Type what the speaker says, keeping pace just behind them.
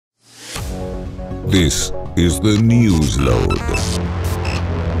This is the Newsload.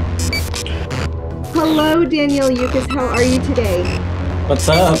 Hello, Daniel Eachus. How are you today? What's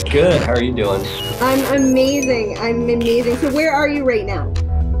up? Good. How are you doing? I'm amazing. I'm amazing. So where are you right now?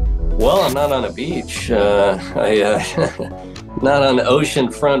 Well, I'm not on a beach. Not on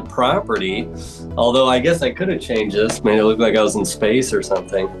oceanfront property. Although I guess I could have changed this. Made it look like I was in space or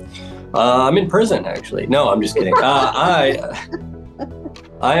something. I'm in prison, actually. No, I'm just kidding. I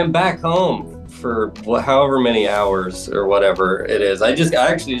am back home for however many hours or whatever it is. I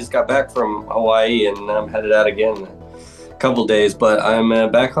actually just got back from Hawaii and I'm headed out again in a couple days. But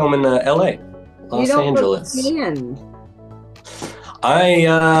I'm back home in LA, Los Angeles. You don't look tan.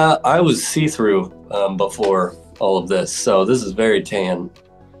 I was see-through before all of this, so this is very tan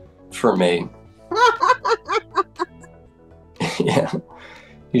for me. Yeah,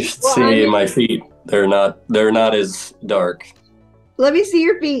 you should see my feet. They're not as dark. Let me see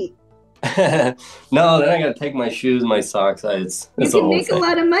your feet. No, then I gotta take my shoes, my socks. It's you can make a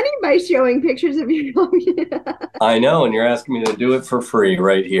lot of money by showing pictures of your feet. I know, and you're asking me to do it for free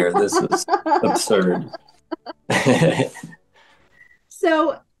right here. This is absurd.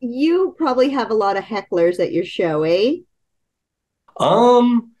 So you probably have a lot of hecklers at your show, eh?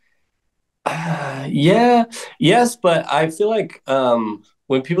 Yeah, yes, but I feel like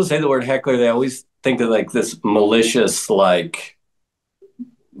when people say the word heckler, they always think of like this malicious, like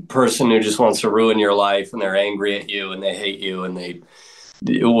person who just wants to ruin your life and they're angry at you and they hate you and they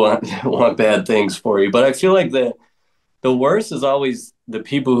want bad things for you. But I feel like the worst is always the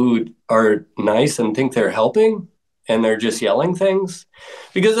people who are nice and think they're helping and they're just yelling things,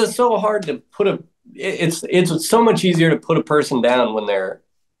 because it's so hard to it's so much easier to put a person down when they're,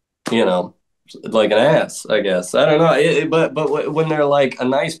 like an ass, I guess. I don't know. But when they're like a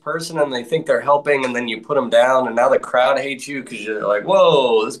nice person and they think they're helping and then you put them down and now the crowd hates you because you're like,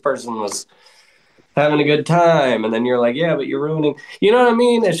 whoa, this person was having a good time. And then you're like, yeah, but you're ruining, you know what I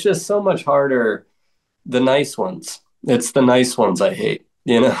mean? It's just so much harder. The nice ones. It's the nice ones I hate,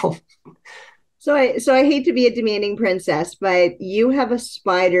 So I hate to be a demanding princess, but you have a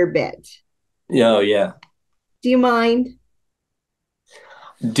spider bit. Oh, yeah. Do you mind?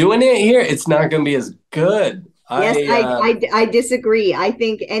 Doing it here, it's not going to be as good. Yes, I disagree. I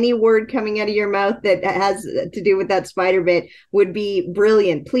think any word coming out of your mouth that has to do with that spider bit would be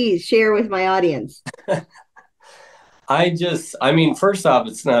brilliant. Please share with my audience. First off,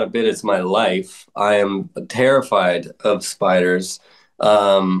 it's not a bit, it's my life. I am terrified of spiders.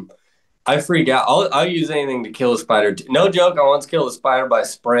 I freak out. I'll use anything to kill a spider. No joke, I once killed a spider by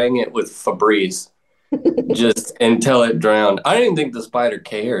spraying it with Febreze. Just until it drowned. I didn't think the spider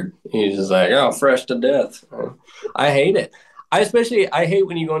cared. He was just like, oh, fresh to death. I hate it. I hate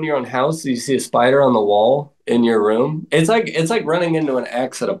when you go into your own house and you see a spider on the wall in your room. It's like running into an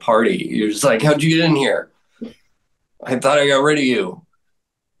ex at a party. You're just like, how'd you get in here? I thought I got rid of you.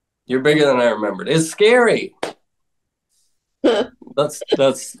 You're bigger than I remembered. It's scary. That's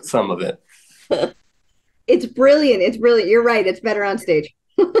some of it. It's brilliant. It's brilliant. You're right. It's better on stage.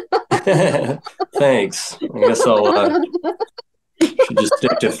 Thanks. I guess I'll should just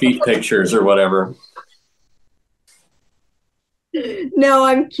stick to feet pictures or whatever. No,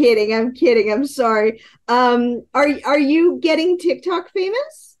 I'm kidding. I'm sorry. Are you getting TikTok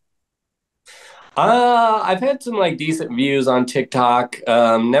famous? I've had some like decent views on TikTok.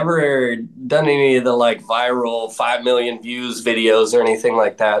 Never done any of the like viral 5 million views videos or anything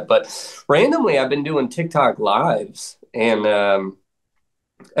like that. But randomly, I've been doing TikTok lives, and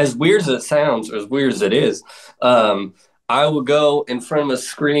as weird as it sounds, or as weird as it is, I will go in front of a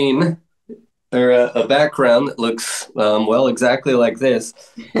screen or a background that looks, exactly like this.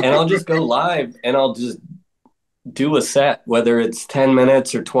 And I'll just go live and I'll just do a set, whether it's 10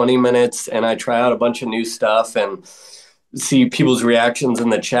 minutes or 20 minutes. And I try out a bunch of new stuff and see people's reactions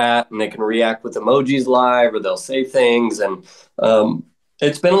in the chat, and they can react with emojis live or they'll say things. And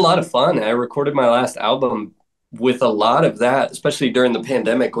it's been a lot of fun. I recorded my last album with a lot of that, especially during the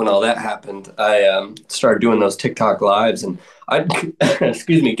pandemic when all that happened. I started doing those TikTok lives, and I,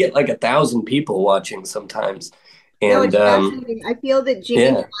 excuse me, get like 1,000 people watching sometimes. And no, it's fascinating. I feel that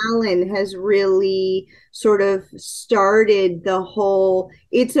Jimmy Fallon has really sort of started the whole,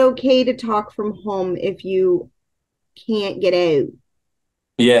 it's okay to talk from home if you can't get out.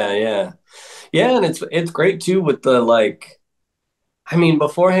 Yeah. And it's great too with the like,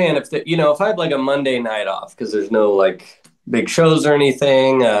 beforehand, if I have like a Monday night off because there's no like big shows or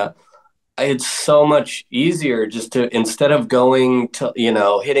anything, it's so much easier just to, instead of going to,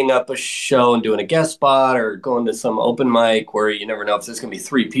 hitting up a show and doing a guest spot or going to some open mic where you never know if there's going to be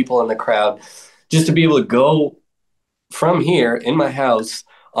 3 people in the crowd, just to be able to go from here in my house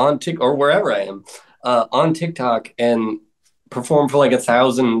on TikTok or wherever I am on TikTok and perform for like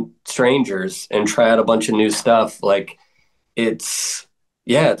 1,000 strangers and try out a bunch of new stuff. Like it's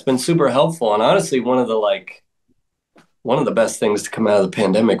been super helpful and honestly one of the best things to come out of the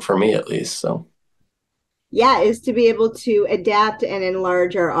pandemic for me at least. So yeah, is to be able to adapt and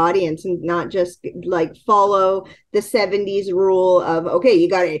enlarge our audience and not just like follow the 70s rule of, okay, you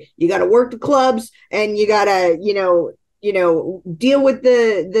gotta work the clubs and you gotta, deal with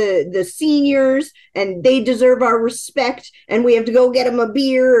the seniors and they deserve our respect and we have to go get them a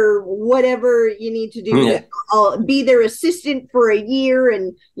beer or whatever you need to do. yeah. I'll be their assistant for a year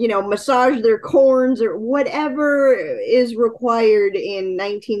and, massage their corns or whatever is required in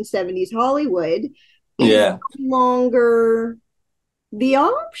 1970s Hollywood is Yeah. no longer the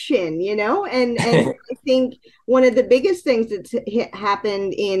option, and I think one of the biggest things that's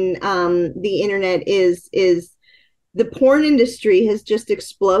happened in the internet is the porn industry has just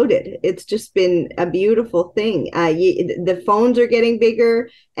exploded. It's just been a beautiful thing. The phones are getting bigger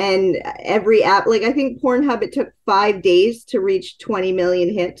and every app, like I think Pornhub, it took 5 days to reach 20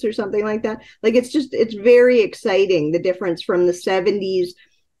 million hits or something like that. Like it's very exciting, the difference from the 70s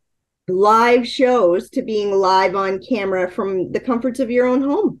live shows to being live on camera from the comforts of your own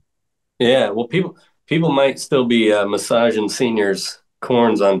home. Yeah, well, people might still be massaging seniors'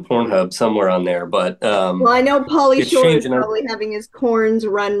 corns on Pornhub somewhere on there, but well, I know Pauly Shore is changing. probably having his corns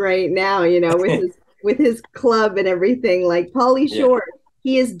run right now, with his club and everything. Like Pauly Shore,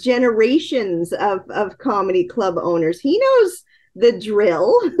 he is generations of comedy club owners. He knows the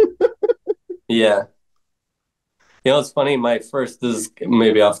drill. Yeah. It's funny. This is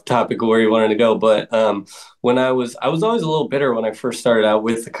maybe off topic of where you wanted to go, but when I was always a little bitter when I first started out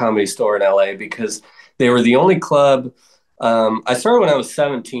with the Comedy Store in LA because they were the only club. I started when I was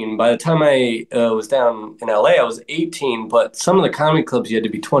 17. By the time I was down in LA, I was 18. But some of the comedy clubs you had to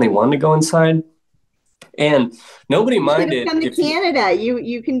be 21 to go inside, and nobody minded. Come to Canada.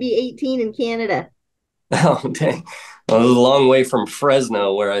 You can be 18 in Canada. Oh, dang. Well, it was a long way from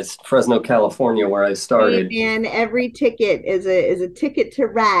Fresno, California, where I started. Hey, man, every ticket is a ticket to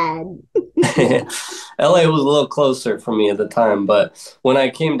ride. LA was a little closer for me at the time, but when I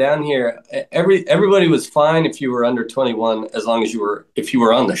came down here, everybody was fine if you were under 21 as long as if you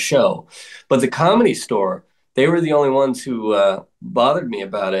were on the show. But the Comedy Store, they were the only ones who bothered me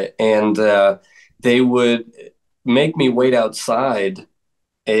about it, and they would make me wait outside.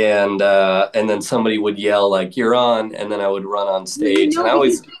 And then somebody would yell like you're on, and then I would run on stage.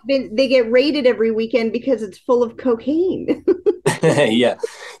 And they get raided every weekend because it's full of cocaine. yeah.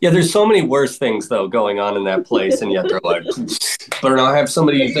 There's so many worse things though going on in that place, and yet they're like, better not have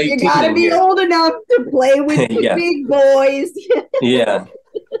somebody who's 18. You gotta be old enough to play with the big boys. Yeah.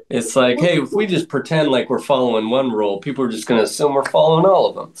 It's like, hey, if we just pretend like we're following one rule, people are just going to assume we're following all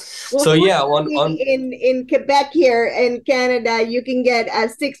of them. Well, so yeah, in Quebec here in Canada, you can get a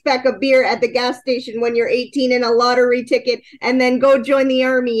 6-pack of beer at the gas station when you're 18 and a lottery ticket, and then go join the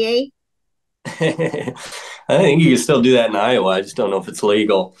army, eh? I think you can still do that in Iowa. I just don't know if it's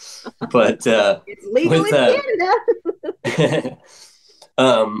legal, but it's legal in Canada.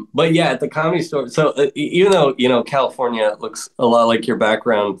 But yeah, at the Comedy Store. So even though California looks a lot like your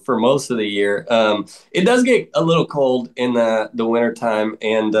background for most of the year, it does get a little cold in the wintertime,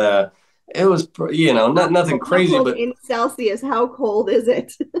 and it was nothing crazy. But in Celsius, how cold is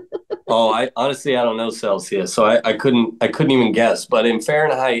it? Oh, I honestly don't know Celsius, so I couldn't even guess. But in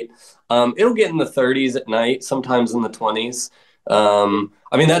Fahrenheit, it'll get in the 30s at night, sometimes in the 20s.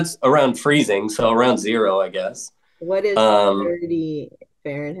 I mean that's around freezing, so around zero, I guess. What is 30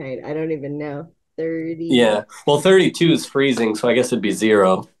 Fahrenheit? I don't even know. 30. Yeah. Well, 32 is freezing, so I guess it'd be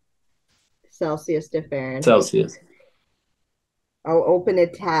 0 Celsius to Fahrenheit. Celsius. I'll open a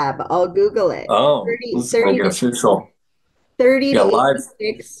tab. I'll Google it. Oh, 30 official. 30 to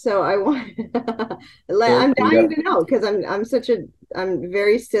 86. So I want. I'm dying to know because I'm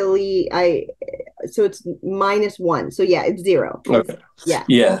very silly. So it's -1. So yeah, it's 0. Okay.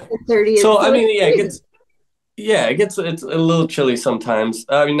 Yeah. 30. So I mean, it's a little chilly sometimes.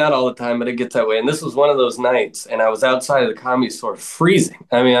 I mean, not all the time, but it gets that way. And this was one of those nights, and I was outside of the Comedy Store freezing.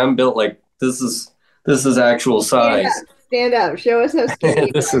 I mean, I'm built like this is actual size. Stand up. Show us how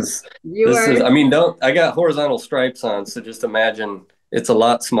skinny this is. I mean, I got horizontal stripes on, so just imagine it's a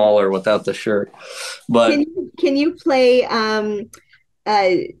lot smaller without the shirt. But can you play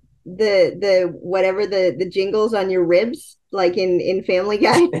the whatever the jingles on your ribs like in Family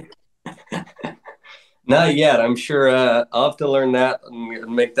Guy? Not yet. I'm sure I'll have to learn that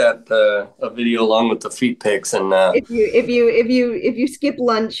and make that a video along with the feet pics. And if you skip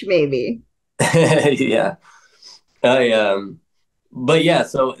lunch, maybe. Yeah. But yeah,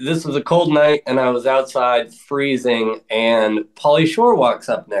 so this was a cold night and I was outside freezing and Pauly Shore walks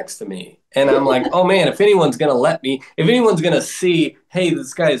up next to me. And I'm like, oh man, if anyone's gonna let me, if anyone's gonna see, hey,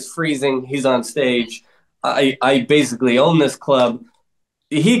 this guy is freezing, he's on stage. I basically own this club.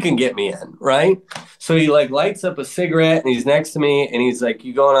 He can get me in, right? So he like lights up a cigarette and he's next to me and he's like,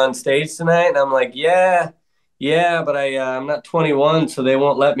 you going on stage tonight? And I'm like, yeah, but I'm not 21, so they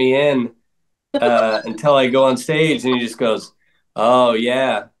won't let me in until I go on stage. And he just goes, oh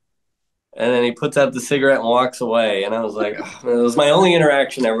yeah. And then he puts out the cigarette and walks away. And I was like, oh, man, it was my only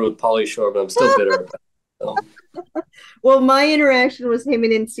interaction ever with Pauly Shore, but I'm still bitter about it. So. Well, my interaction was him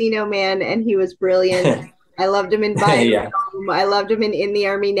in Encino Man, and he was brilliant. I loved him in Yeah. Biodome. I loved him in The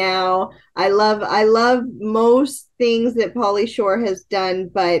Army Now. I love most things that Pauly Shore has done,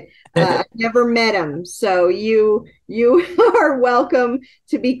 but I've never met him. So you are welcome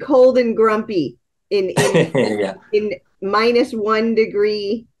to be cold and grumpy in Yeah. in -1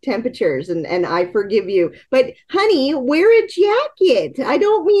 degree temperatures, and I forgive you. But honey, wear a jacket. I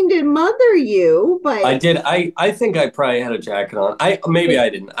don't mean to mother you, I but did. I think I probably had a jacket on. Maybe I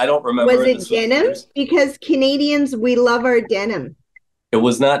didn't. I don't was remember. it This was denim? years. Because Canadians, we love our denim. It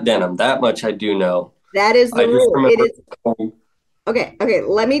was not denim. That much I do know. That is the I just rule. It remember. is okay.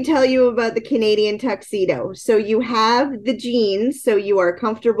 Let me tell you about the Canadian tuxedo. So you have the jeans, so you are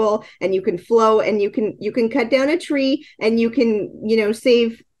comfortable and you can flow and you can cut down a tree and you can,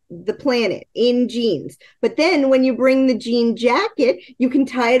 save the planet in jeans. But then when you bring the jean jacket, you can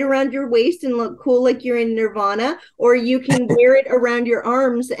tie it around your waist and look cool like you're in Nirvana, or you can wear it around your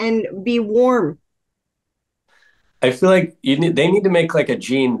arms and be warm. I feel like they need to make like a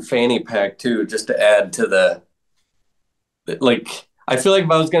jean fanny pack too, just to add to the like. I feel like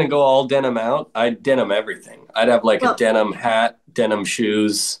if I was gonna go all denim out, I'd denim everything. I'd have like a Well, denim hat, denim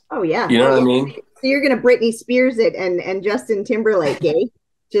shoes. oh yeah. You know Oh what I yeah. mean? So you're gonna Britney Spears it and Justin Timberlake, eh?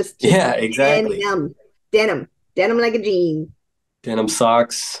 Just Yeah, exactly. denim like a jean. Denim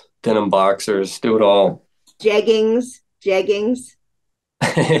socks, denim boxers, do it all. Jeggings.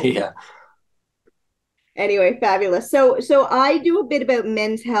 Yeah. Anyway, fabulous. So I do a bit about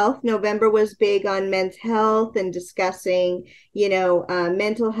men's health. November was big on men's health and discussing,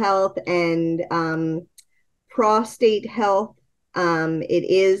 mental health and prostate health. It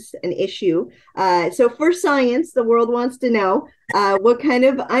is an issue. So for science, the world wants to know, what kind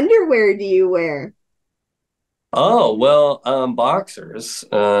of underwear do you wear? Oh, well, boxers.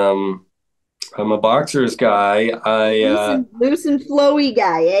 I'm a boxers guy. Loose and flowy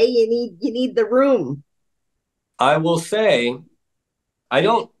guy, eh? You need the room. I will say I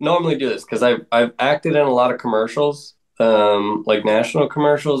don't normally do this because I've acted in a lot of commercials, like national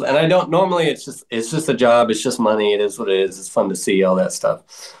commercials, and I don't normally. It's just a job. It's just money. It is what it is. It's fun to see all that stuff.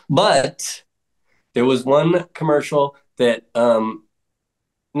 But there was one commercial that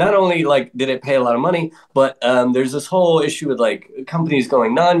not only like did it pay a lot of money, but there's this whole issue with like companies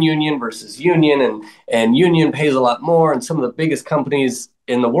going non-union versus union, and union pays a lot more, and some of the biggest companies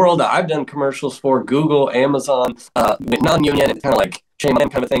in the world that I've done commercials for, Google, Amazon, went non-union. It's kind of like shame on them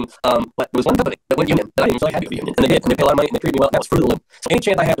kind of thing. But there was one company that went union that I didn't feel like had to go union, and they did, and they pay a lot of money, and they treated me well. And that was Fruit of the Loom. So any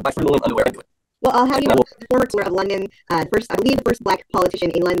chance I have to buy Fruit of the Loom underwear, I do it. Well, I'll have you And I know, will, the former tour of London, I believe the first black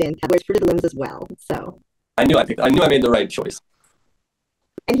politician in London wears Fruit of the Looms as well. So, I knew I made the right choice.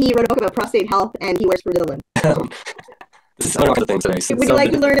 and he wrote a book about prostate health, and he wears Fruit of the Loom. This is one of the things today. Would you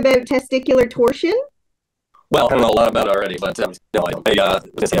like to learn about testicular torsion? Well, I don't know a lot about it already, but no, I don't. I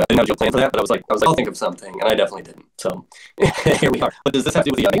didn't have a plan for that, but I was like, I'll think of something, and I definitely didn't. So here we are. But does this have to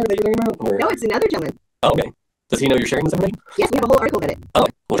do with the other that you're talking about? Or? No, it's another gentleman. Oh, okay. Does he know you're sharing this information? Yes, we have a whole article about it. Oh,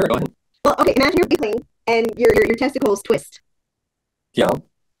 well, sure, go ahead. Well, okay, imagine you're bicycling and your testicles twist. Yeah.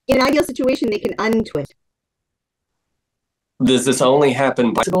 In an ideal situation, they can untwist. Does this only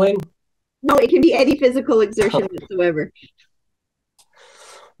happen bicycling? No, it can be any physical exertion whatsoever.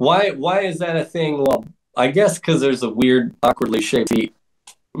 Why is that a thing? Well, I guess because there's a weird, awkwardly shaped feet,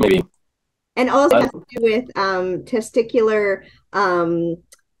 maybe. And also it has to do with testicular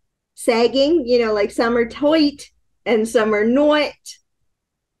sagging, like some are tight and some are not.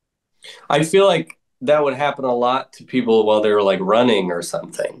 I feel like that would happen a lot to people while they were like running or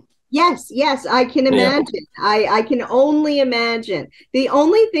something. Yes, I can imagine. Yeah. I can only imagine. The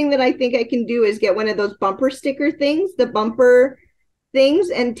only thing that I think I can do is get one of those bumper sticker things, the bumper things,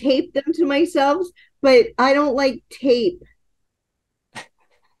 and tape them to myself, but I don't like tape.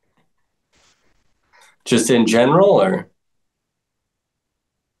 Just in general, or?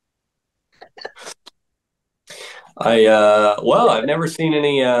 I've never seen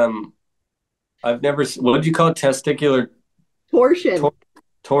any, what did you call it? Testicular torsion.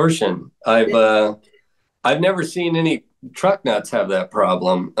 Torsion. I've never seen any truck nuts have that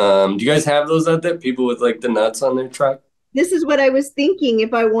problem. Do you guys have those out there? People with like the nuts on their truck? This is what I was thinking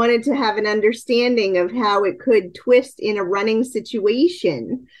if I wanted to have an understanding of how it could twist in a running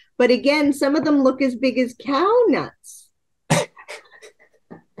situation. But again, some of them look as big as cow nuts.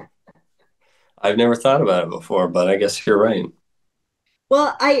 I've never thought about it before, but I guess you're right.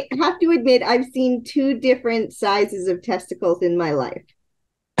 Well, I have to admit, I've seen two different sizes of testicles in my life.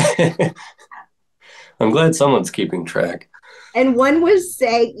 I'm glad someone's keeping track. And one was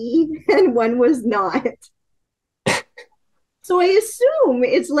saggy and one was not. So I assume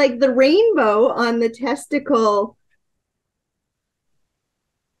it's like the rainbow on the testicle.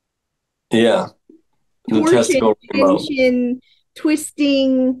 Yeah. The testicle rainbow. Tension,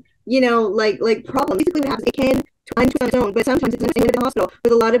 twisting, like problem. Basically what happens, it can untwist on its own, but sometimes it's in the hospital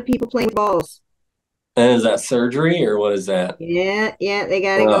with a lot of people playing with balls. And is that surgery or what is that? Yeah, they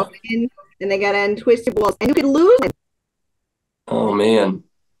gotta go in and they gotta untwist your balls. And you could lose them. Oh man.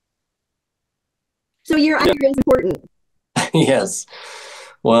 So your idea is important. Yes.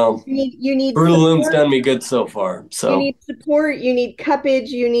 Well, you need Fruit of the Loom's done me good so far. So you need support, you need cuppage,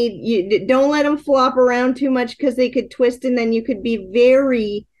 you don't let them flop around too much because they could twist and then you could be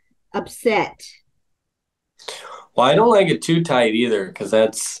very upset. Well, I don't like it too tight either because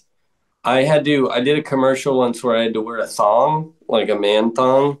I did a commercial once where I had to wear a thong, like a man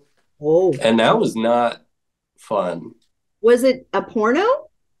thong. Oh. And that was not fun. Was it a porno?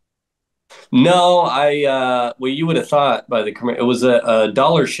 No, well, you would have thought by the commercial, it was a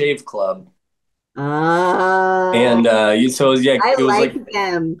Dollar Shave Club. And so it was, yeah, I it was like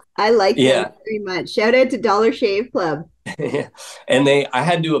them. I like them very much. Shout out to Dollar Shave Club. And I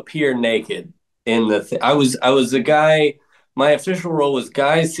had to appear naked in the I was a guy. My official role was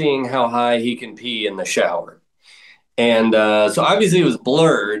guy seeing how high he can pee in the shower. And so obviously it was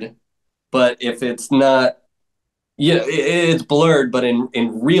blurred, but if it's not, it's blurred, but in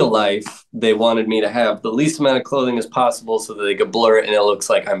real life, they wanted me to have the least amount of clothing as possible so that they could blur it and it looks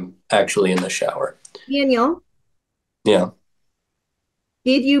like I'm actually in the shower. Daniel? Yeah.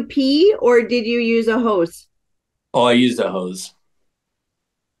 Did you pee or did you use a hose? Oh, I used a hose.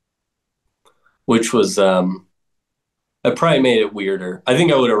 Which was, it probably made it weirder. I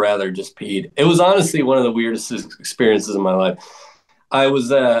think I would have rather just peed. It was honestly one of the weirdest experiences in my life. It was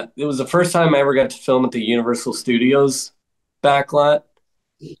the first time I ever got to film at the Universal Studios backlot.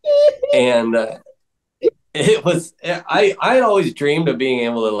 And it was, I had always dreamed of being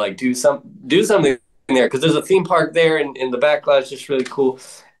able to like do something there because there's a theme park there and the backlot is just really cool.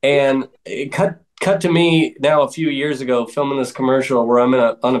 And it cut to me now a few years ago filming this commercial where I'm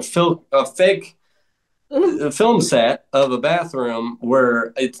on a fake film set of a bathroom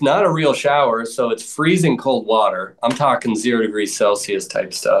where it's not a real shower, so it's freezing cold water. I'm talking 0 degrees Celsius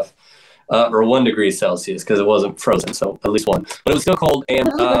type stuff, or 1 degree Celsius because it wasn't frozen, so at least one. But it was still cold, and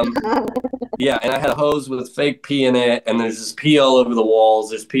yeah, and I had a hose with fake pee in it, and there's just pee all over the walls.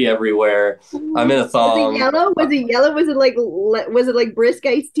 There's pee everywhere. I'm in a thong. Was it yellow? Was it yellow? Was it like brisk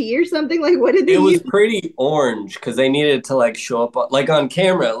iced tea or something? Like what did they use? Was pretty orange because they needed to like show up like on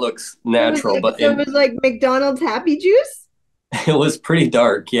camera. It looks natural, it was like McDonald's Happy Juice. It was pretty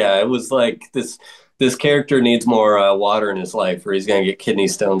dark. Yeah, it was like this character needs more water in his life, or he's gonna get kidney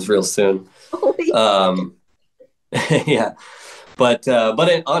stones real soon. Yeah. But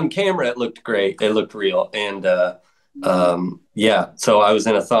on camera, it looked great. It looked real. And yeah, so I was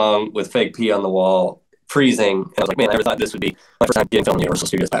in a thong with fake pee on the wall, freezing. And I was like, man, I never thought this would be my first time getting filmed in Universal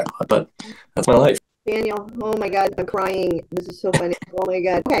Studios backlot, but that's my life. Daniel, oh my God, I'm crying. This is so funny. Oh my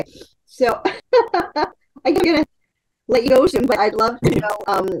God. Okay, so I'm going to let you go soon, but I'd love to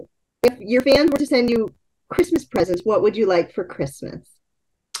know if your fans were to send you Christmas presents, what would you like for Christmas?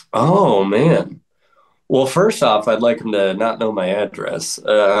 Oh, man. Well, first off, I'd like them to not know my address.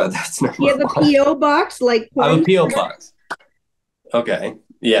 That's number one. You have a P.O. box? Like I have a P.O. box. Okay.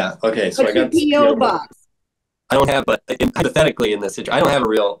 Yeah. Okay. So what's I got your P.O. box? I don't have, but hypothetically in this situation, I don't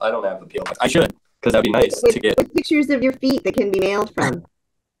have a P.O. box. I should, because that'd be nice to get. With pictures of your feet that can be mailed from.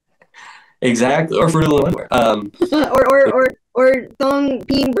 Exactly. Or Fruit of the Loom. Or thong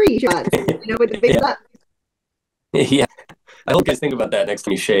peeing brie shots, with the big stuff. Yeah. I hope you guys think about that next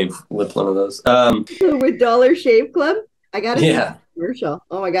time you shave with one of those. With Dollar Shave Club? I got a commercial.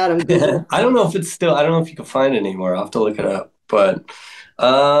 Oh my God, I'm good. I don't know if you can find it anymore. I'll have to look it up. But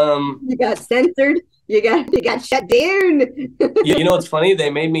you got censored. You got shut down. You know what's funny? They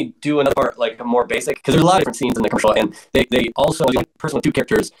made me do another part, like a more basic, because there's a lot of different scenes in the commercial, and they also, like, person with two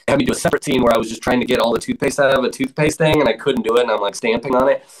characters, had me do a separate scene where I was just trying to get all the toothpaste out of a toothpaste thing, and I couldn't do it, and I'm like stamping on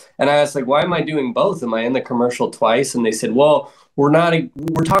it. And I asked, like, why am I doing both? Am I in the commercial twice? And they said, well, we're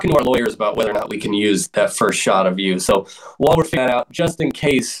talking to our lawyers about whether or not we can use that first shot of you. So while we're figuring that out, just in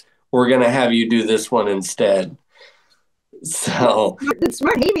case, we're going to have you do this one instead. So that's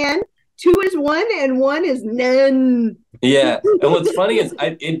smart. Hey, man. 2 is 1 and 1 is none. Yeah. And what's funny is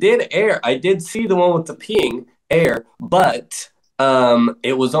it did air. I did see the one with the peeing air, but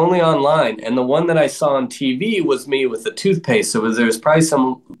it was only online. And the one that I saw on TV was me with the toothpaste. So there was probably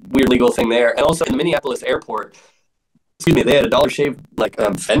some weird legal thing there. And also in the Minneapolis airport, excuse me, they had a Dollar Shave like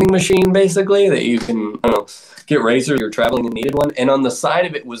vending machine basically that you can, I don't know, get razors. You're traveling and needed one. And on the side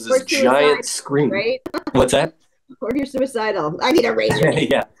of it was this giant screen. Right? What's that? Or you're suicidal. I need a razor.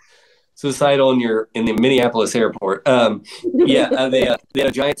 Yeah. Suicidal in the Minneapolis airport. They had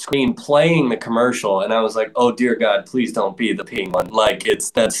a giant screen playing the commercial, and I was like, oh dear God, please don't be the peeing one. Like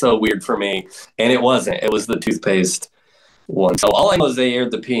that's so weird for me. And it wasn't. It was the toothpaste one. So all I know is they aired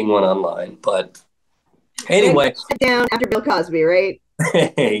the peeing one online. But anyway, sit down after Bill Cosby, right?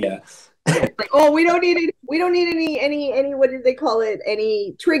 Yeah. Like, oh, we don't need it. We don't need any. What did they call it?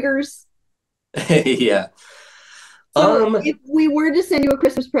 Any triggers? Yeah. So if we were to send you a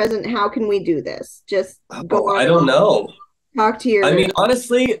Christmas present, how can we do this? Just go on. I don't know. Talk to your. I mean,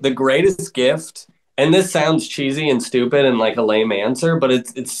 honestly, the greatest gift, and this sounds cheesy and stupid and like a lame answer, but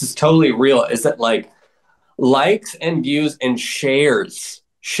it's just totally real, is that like likes and views and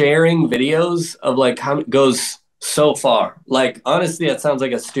sharing videos of like how goes so far. Like, honestly, that sounds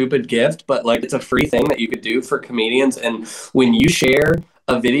like a stupid gift, but like it's a free thing that you could do for comedians. And when you share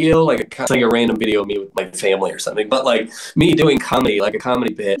a video, like a random video of me with my family or something, but like me doing comedy, like a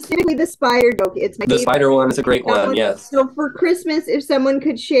comedy bit. Specifically the spider joke. It's my the favorite. Spider one is a great one, yes. So for Christmas, if someone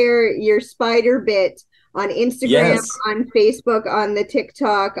could share your spider bit on Instagram, yes, on Facebook, on the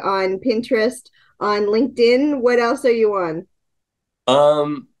TikTok, on Pinterest, on LinkedIn, what else are you on?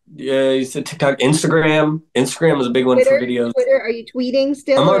 Yeah, you said TikTok, Instagram. Instagram is a big one Twitter, for videos. Twitter, are you tweeting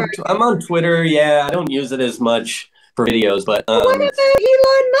still? I'm on Twitter. Yeah, I don't use it as much for videos, but what about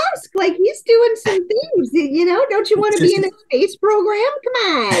Elon Musk? Like, he's doing some things, you know? Don't you want to be in a space program? Come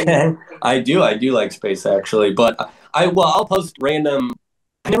on. I do like space actually, but I'll post random.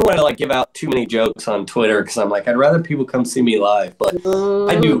 I never want to like give out too many jokes on Twitter because I'm like, I'd rather people come see me live, but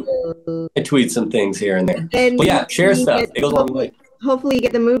I tweet some things here and there. But yeah, share stuff. It goes a long way. Hopefully you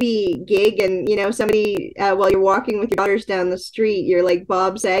get the movie gig and, you know, somebody, while you're walking with your daughters down the street, you're like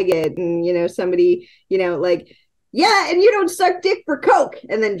Bob Saget and, you know, somebody, you know, like, yeah, and you don't suck dick for Coke,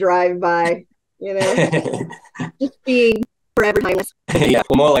 and then drive by, you know, just being forever timeless. Yeah,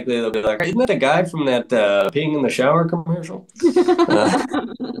 well, more likely they'll be like, isn't that the guy from that peeing in the shower commercial?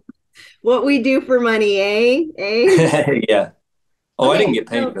 What we do for money, eh? Yeah. Oh, okay, I didn't get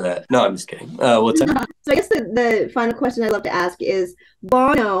paid so, for that. No, I'm just kidding. What's that? So I guess the final question I'd love to ask is,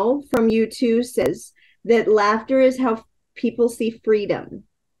 Bono from U2 says that laughter is how people see freedom.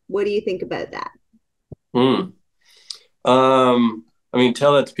 What do you think about that? I mean,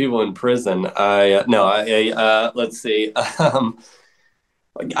 tell that to people in prison. Let's see. I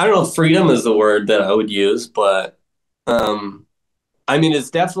don't know if freedom is the word that I would use, but I mean,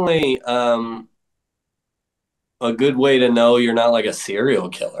 it's definitely a good way to know you're not like a serial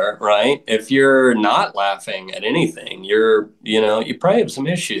killer, right? If you're not laughing at anything, you probably have some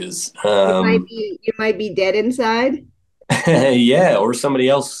issues. You might be dead inside. Yeah, or somebody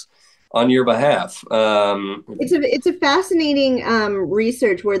else on your behalf. It's a fascinating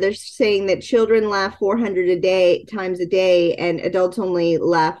research where they're saying that children laugh 400 times a day and adults only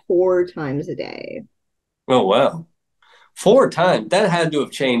laugh 4 times a day. Oh, wow. 4 times? That had to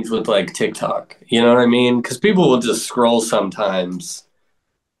have changed with like TikTok. You know what I mean? Because people will just scroll sometimes,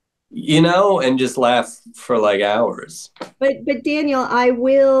 you know, and just laugh for like hours. But Daniel, I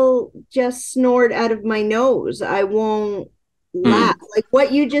will just snort out of my nose. I won't laugh. Like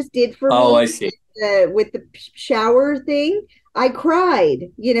what you just did for me. I see. With the shower thing, I cried.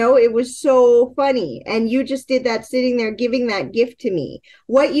 You know, it was so funny. And you just did that sitting there giving that gift to me.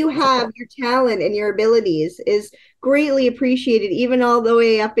 What you have, your talent and your abilities is greatly appreciated, even all the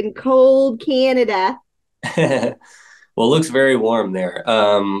way up in cold Canada. Well, it looks very warm there,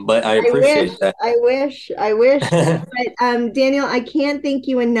 but I appreciate that. I wish. But Daniel, I can't thank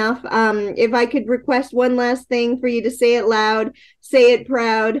you enough. If I could request one last thing for you to say it loud, say it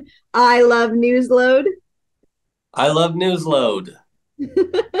proud. I love Newsload. I love Newsload.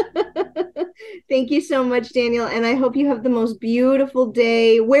 Thank you so much, Daniel. And I hope you have the most beautiful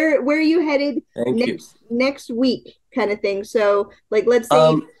day. Where are you headed next week kind of thing? So like, let's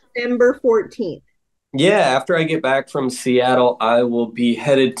say December 14th. Yeah, after I get back from Seattle, I will be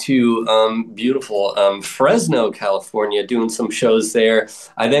headed to beautiful Fresno, California, doing some shows there.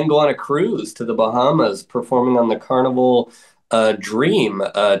 I then go on a cruise to the Bahamas, performing on the Carnival Dream,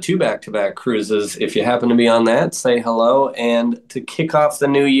 2 back-to-back cruises. If you happen to be on that, say hello. And to kick off the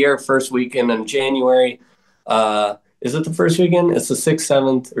new year, first weekend in January, is it the first weekend? It's the 6th,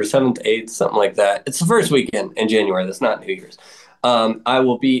 7th, or 7th, 8th, something like that. It's the first weekend in January. That's not New Year's. I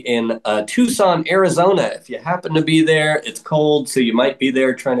will be in Tucson, Arizona. If you happen to be there, it's cold, so you might be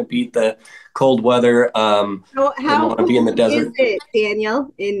there trying to beat the cold weather. How want to be in the desert. Is it,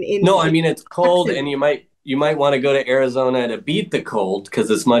 Daniel? No, I mean it's cold, Texas. And you might want to go to Arizona to beat the cold because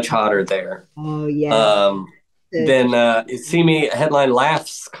it's much hotter there. Oh yeah. Then see me headline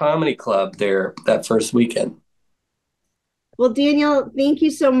Laughs Comedy Club there that first weekend. Well, Daniel, thank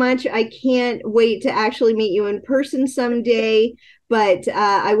you so much. I can't wait to actually meet you in person someday, but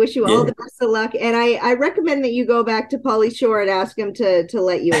I wish you all the best of luck. And I recommend that you go back to Pauly Shore and ask him to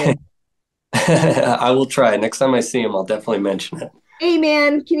let you in. I will try. Next time I see him, I'll definitely mention it. Hey,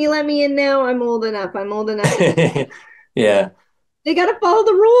 man, can you let me in now? I'm old enough. Yeah. They got to follow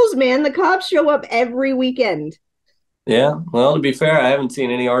the rules, man. The cops show up every weekend. Yeah. Well, to be fair, I haven't seen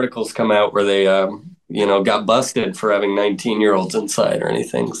any articles come out where they got busted for having 19-year-olds inside or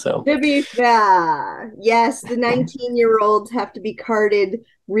anything. So to be fair, yes, the 19-year-olds have to be carded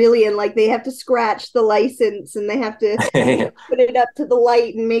really, and like they have to scratch the license and they have to put it up to the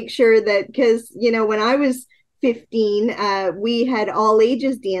light and make sure that, because when I was 15, we had all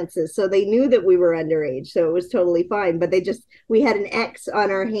ages dances, so they knew that we were underage, so it was totally fine. But we had an X on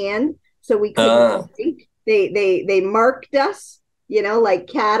our hand, so we couldn't drink. They marked us. Like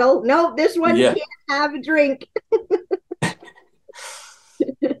cattle. No, this one can't have a drink. But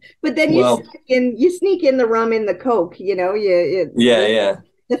then you sneak in the rum and the Coke. The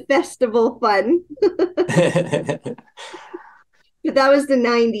festival fun. But that was the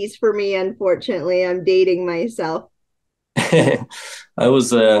 90s for me. Unfortunately, I'm dating myself. I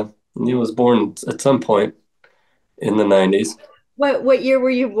was born at some point in the 90s. What year were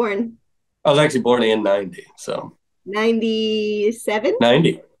you born? I was actually born in 90, so. 97?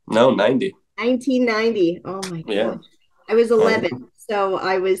 90. No, 90. 1990. Oh my God. Yeah. I was 11. So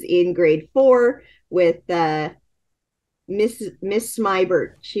I was in grade 4 with Miss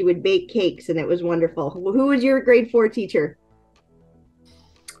Smybert. She would bake cakes and it was wonderful. Who was your grade 4 teacher?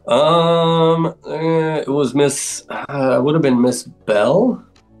 It was would have been Miss Bell.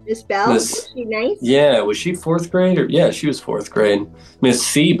 Miss Bell? Was she nice? Yeah, was she 4th grade? Yeah, she was 4th grade. Miss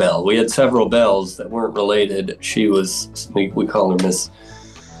C. Bell. We had several Bells that weren't related. She was, we call her Miss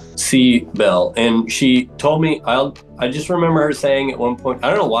C. Bell. And she told me, I just remember her saying at one point,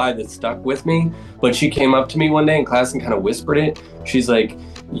 I don't know why that stuck with me, but she came up to me one day in class and kind of whispered it. She's like,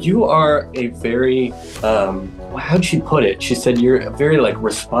 you are a very, how'd she put it? She said, you're a very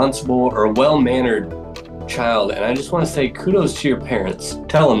responsible or well-mannered child, and I just want to say kudos to your parents.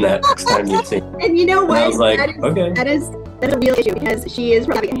 Tell them that next time you see. And you know what? And I was like, okay. That's a real issue because she is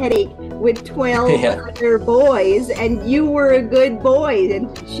having a headache with 12 other boys, and you were a good boy,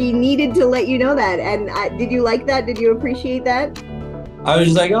 and she needed to let you know that. And did you like that? Did you appreciate that? I was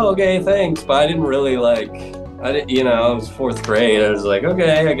just like, oh, okay, thanks, but I didn't really I was 4th grade. I was like,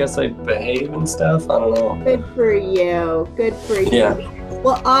 okay, I guess I behave and stuff. I don't know. Good for you. Good for you. Yeah.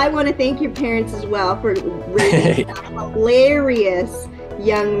 Well, I want to thank your parents as well for raising a hilarious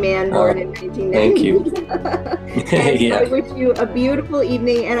young man born in 1990. Thank you. I wish you a beautiful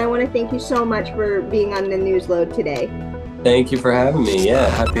evening, and I want to thank you so much for being on the Newsload today. Thank you for having me. Yeah,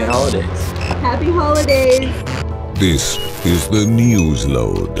 happy holidays. Happy holidays. This is the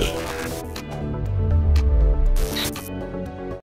Newsload.